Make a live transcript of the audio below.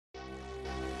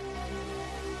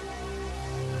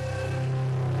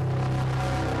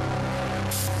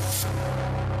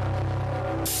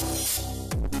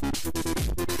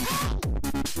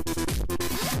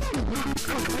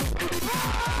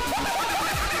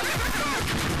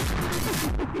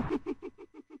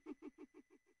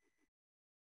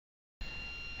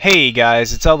Hey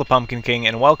guys, it's LthePumpkinKing,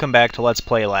 and welcome back to Let's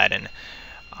Play Aladdin.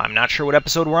 I'm not sure what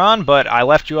episode we're on, but I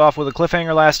left you off with a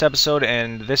cliffhanger last episode,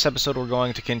 and this episode we're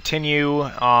going to continue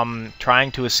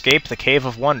trying to escape the Cave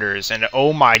of Wonders. And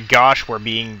oh my gosh, we're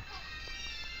being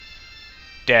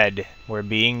dead. We're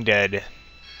being dead.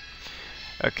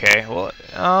 Okay, well,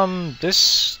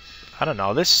 I don't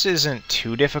know, this isn't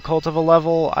too difficult of a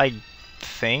level, I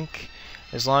think,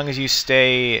 as long as you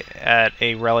stay at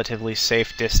a relatively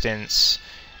safe distance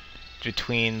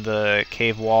between the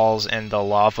cave walls and the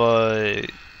lava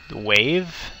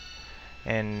wave,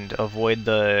 and avoid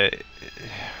the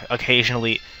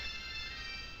occasionally...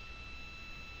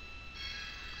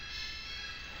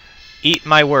 Eat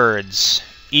my words.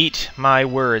 Eat my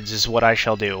words is what I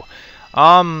shall do.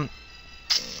 Yeah,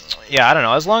 I don't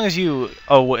know. As long as you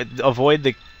avoid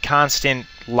the constant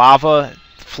lava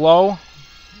flow,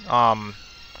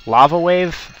 lava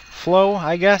wave flow,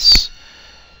 I guess,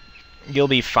 you'll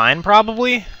be fine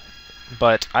probably.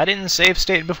 But I didn't save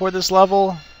state before this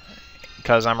level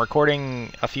because I'm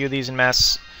recording a few of these in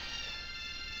mass...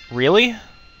 Really?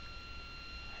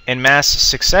 In mass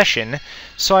succession,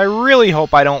 so I really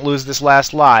hope I don't lose this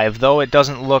last live, though it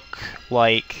doesn't look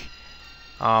like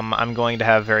I'm going to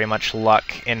have very much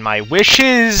luck in my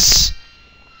wishes!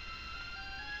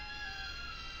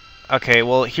 Okay,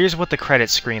 well, here's what the credit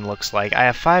screen looks like. I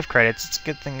have 5 credits. It's a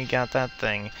good thing we got that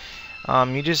thing.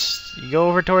 You go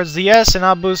over towards the yes, and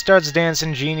Abu starts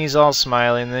dancing, Genie's all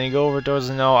smiling. And then you go over towards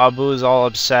the no, Abu's all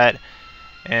upset,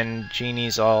 and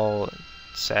Genie's all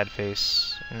sad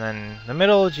face. And then in the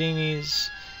middle,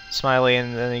 Genie's smiling,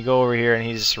 and then you go over here, and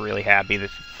he's really happy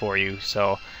for you.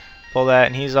 So pull that,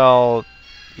 and he's all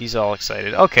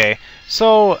excited. Okay,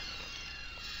 so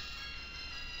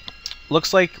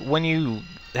looks like when you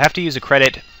have to use a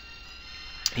credit,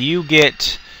 you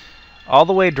get all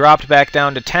the way dropped back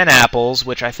down to 10 apples,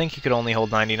 which I think you could only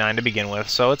hold 99 to begin with,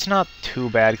 so it's not too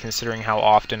bad considering how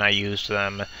often I used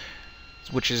them,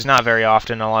 which is not very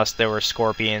often unless there were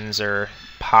scorpions or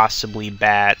possibly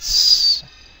bats.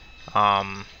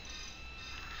 I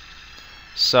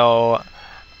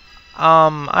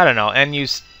don't know, and you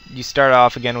start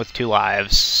off again with 2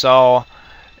 lives, so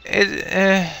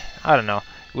I don't know.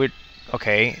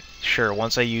 Okay, sure,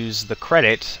 once I use the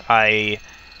credit, I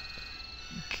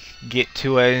get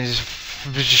to a...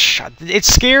 It's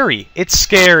scary! It's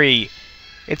scary!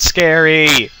 It's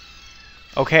scary!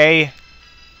 Okay?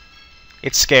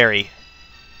 It's scary.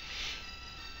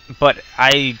 But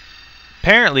I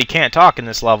apparently can't talk in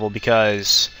this level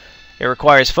because it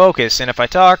requires focus, and if I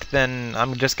talk, then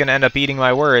I'm just going to end up eating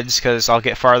my words, because I'll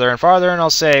get farther and farther, and I'll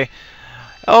say,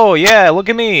 oh yeah, look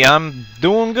at me, I'm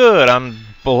doing good, I'm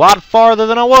a lot farther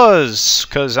than I was,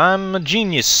 because I'm a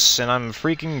genius, and I'm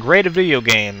freaking great at video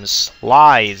games.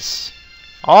 Lies.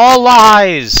 All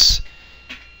lies!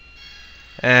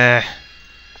 Meh.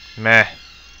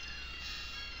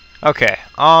 Okay,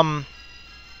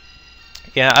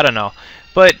 yeah, I don't know.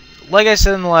 But, like I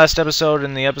said in the last episode,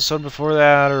 and the episode before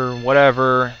that, or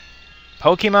whatever,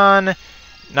 Pokemon,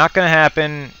 not gonna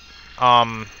happen.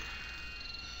 I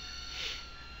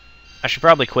should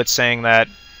probably quit saying that,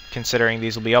 considering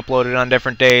these will be uploaded on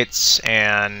different dates,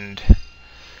 and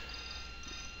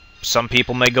some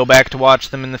people may go back to watch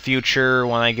them in the future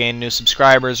when I gain new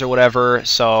subscribers or whatever,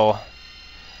 so...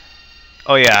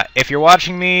 Oh yeah, if you're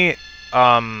watching me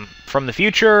from the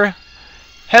future,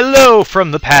 hello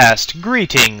from the past,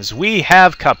 greetings, we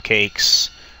have cupcakes.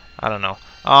 I don't know.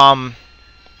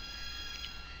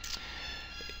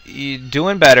 You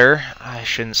doing better. I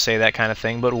shouldn't say that kind of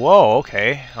thing, but whoa,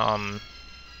 okay.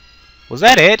 Was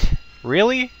that it?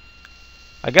 Really?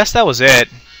 I guess that was it.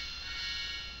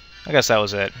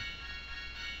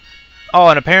 Oh,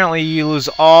 and apparently you lose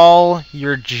all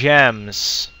your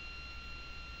gems.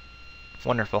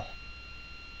 Wonderful.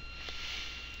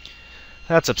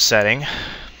 That's upsetting.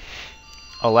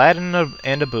 Aladdin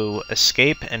and Abu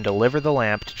escape and deliver the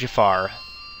lamp to Jafar,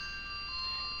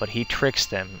 but he tricks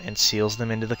them and seals them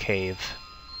into the cave.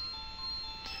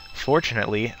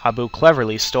 Fortunately, Abu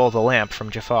cleverly stole the lamp from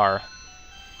Jafar.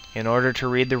 In order to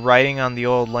read the writing on the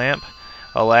old lamp,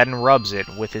 Aladdin rubs it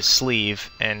with his sleeve,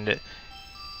 and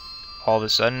all of a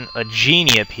sudden, a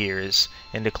genie appears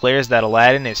and declares that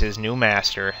Aladdin is his new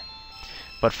master.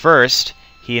 But first,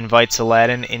 he invites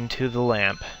Aladdin into the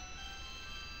lamp.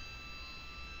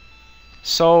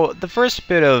 So, the first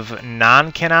bit of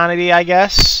non-canonity, I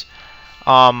guess,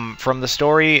 from the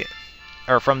story,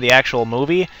 or from the actual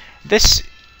movie, this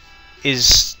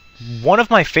is one of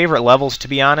my favorite levels, to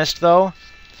be honest, though,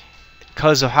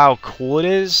 because of how cool it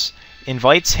is.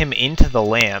 Invites him into the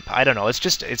lamp. I don't know,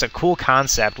 it's a cool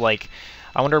concept. Like,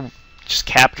 I wonder just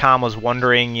Capcom was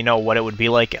wondering, you know, what it would be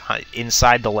like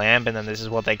inside the lamp, and then this is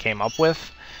what they came up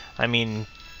with. I mean,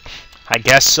 I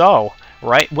guess so,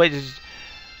 right? What?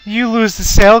 You lose the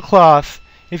sailcloth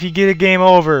if you get a game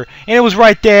over, and it was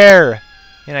right there,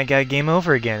 and I got a game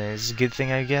over again. It's a good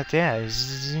thing I got that.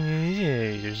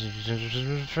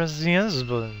 Press the other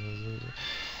button.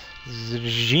 The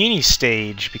genie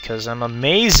stage, because I'm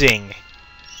amazing.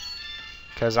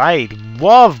 Because I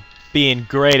love being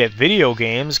great at video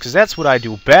games, because that's what I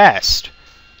do best,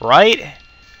 right?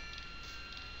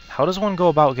 How does one go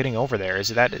about getting over there? Is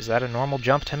that a normal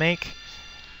jump to make?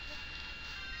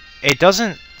 It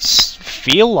doesn't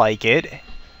feel like it,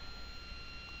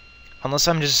 unless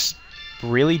I'm just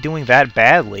really doing that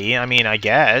badly. I mean, I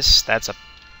guess that's a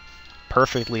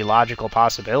perfectly logical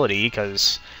possibility,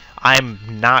 because I'm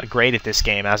not great at this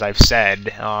game, as I've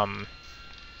said.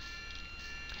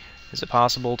 Is it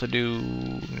possible to do...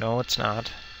 No, it's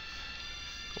not.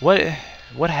 What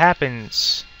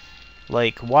happens?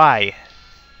 Like, why?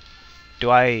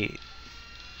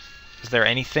 Is there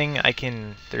anything I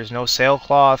can... There's no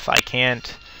sailcloth, I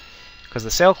can't... Because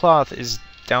the sailcloth is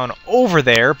down over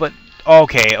there, but...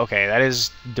 Okay, that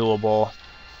is doable.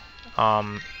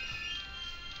 I'm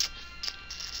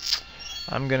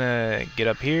gonna get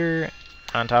up here,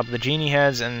 on top of the genie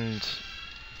heads, and...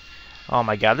 Oh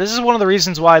my god, this is one of the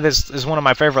reasons why this is one of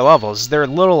my favorite levels. Their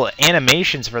little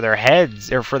animations for their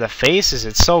heads, or for the faces,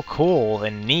 it's so cool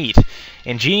and neat.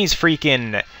 And Genie's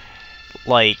freaking,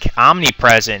 like,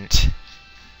 omnipresent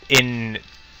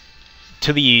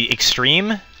to the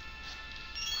extreme.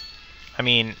 I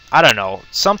mean, I don't know.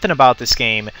 Something about this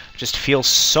game just feels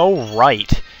so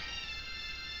right.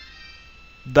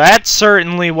 That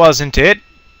certainly wasn't it.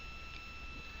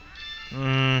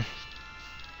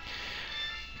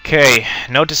 Okay,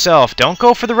 note to self, don't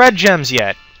go for the red gems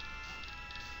yet.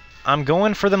 I'm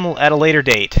going for them at a later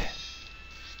date.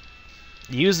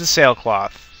 Use the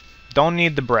sailcloth. Don't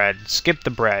need the bread. Skip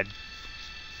the bread.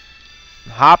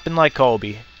 Hopping like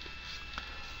Kobe.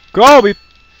 Kobe!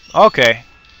 Okay.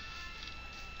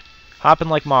 Hopping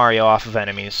like Mario off of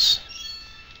enemies.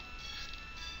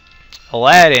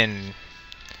 Aladdin.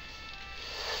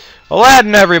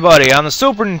 Aladdin, everybody, on the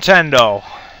Super Nintendo.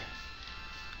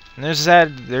 And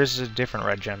there's a different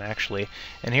red gem, actually.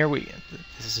 And here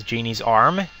this is Genie's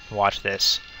arm. Watch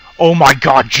this. Oh my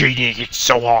god, Genie, it's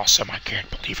so awesome, I can't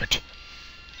believe it.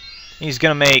 He's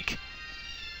gonna make...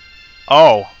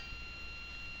 Oh.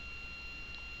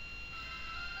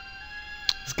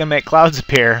 He's gonna make clouds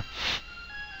appear.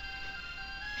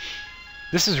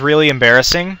 This is really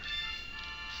embarrassing.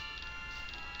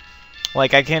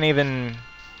 Like, I can't even...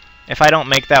 If I don't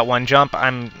make that one jump,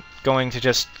 I'm going to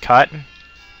just cut.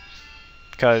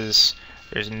 Because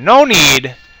there's no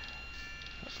need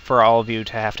for all of you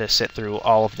to have to sit through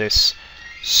all of this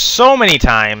so many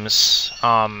times.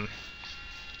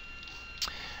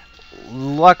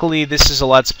 Luckily, this is a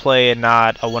Let's Play and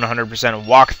not a 100%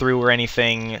 walkthrough or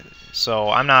anything, so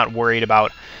I'm not worried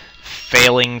about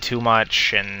failing too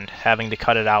much and having to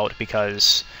cut it out,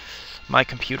 because my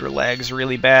computer lags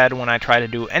really bad when I try to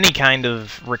do any kind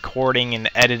of recording and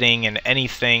editing and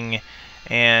anything,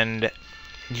 and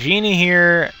Genie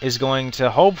here is going to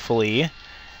hopefully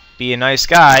be a nice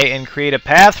guy and create a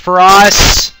path for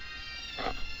us.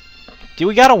 Do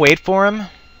we gotta wait for him?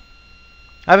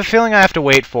 I have a feeling I have to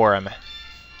wait for him.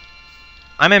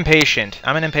 I'm impatient.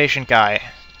 I'm an impatient guy.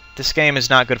 This game is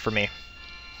not good for me.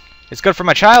 It's good for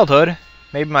my childhood.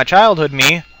 Maybe my childhood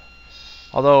me.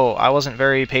 Although I wasn't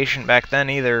very patient back then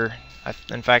either.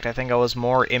 In fact, I think I was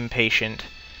more impatient.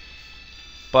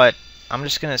 But I'm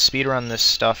just gonna speedrun this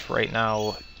stuff right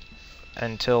now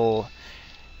until...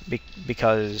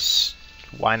 because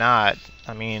why not?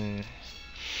 I mean,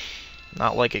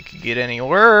 not like it could get any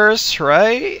worse,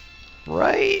 right?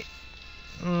 Right?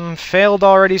 Failed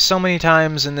already so many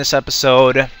times in this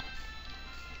episode.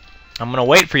 I'm gonna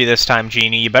wait for you this time,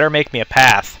 Genie. You better make me a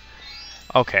path.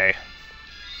 Okay.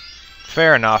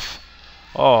 Fair enough.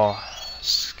 Oh,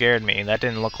 scared me. That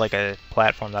didn't look like a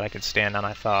platform that I could stand on,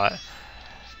 I thought.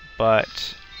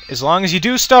 But as long as you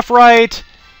do stuff right...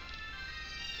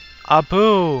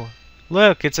 Abu!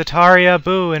 Look, it's Atari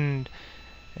Abu and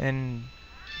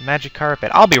Magic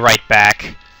Carpet. I'll be right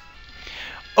back.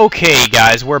 Okay,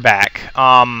 guys, we're back.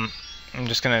 I'm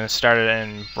just gonna start it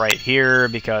in right here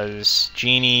because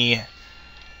Genie...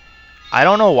 I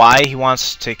don't know why he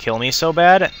wants to kill me so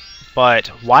bad, but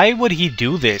why would he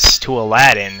do this to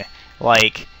Aladdin?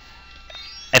 Like,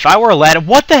 if I were Aladdin...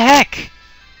 What the heck?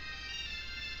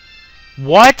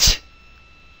 What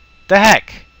the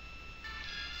heck?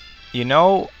 You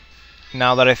know,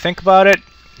 now that I think about it,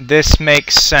 this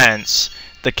makes sense.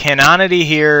 The canonity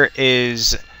here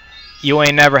is you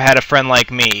ain't never had a friend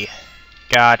like me.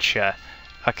 Gotcha.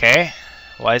 Okay.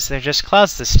 Why is there just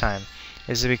clouds this time?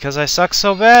 Is it because I suck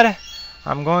so bad?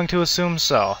 I'm going to assume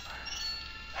so.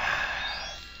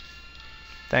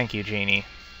 Thank you, Genie.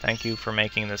 Thank you for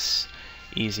making this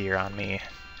easier on me.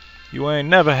 You ain't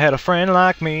never had a friend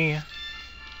like me.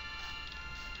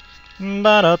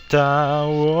 Ba-da-da,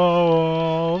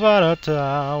 whoa,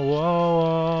 ba-da-da,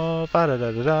 whoa,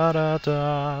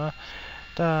 ba-da-da-da-da-da,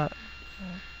 da.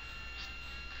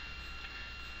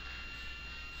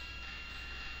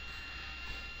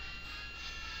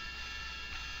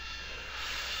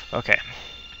 Okay.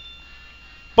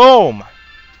 Boom!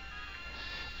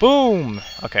 Boom!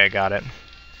 Okay, got it.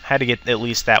 Had to get at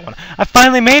least that one. I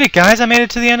finally made it, guys! I made it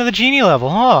to the end of the Genie level.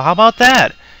 Oh, how about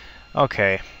that?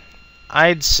 Okay.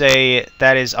 I'd say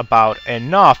that is about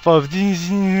enough of these.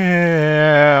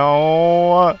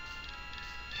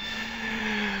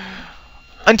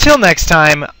 Until next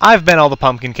time, I've been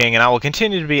LthePumpkinKing, and I will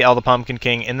continue to be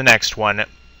LthePumpkinKing in the next one.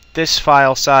 This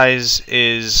file size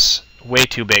is way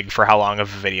too big for how long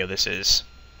of a video this is.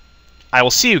 I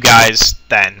will see you guys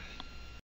then.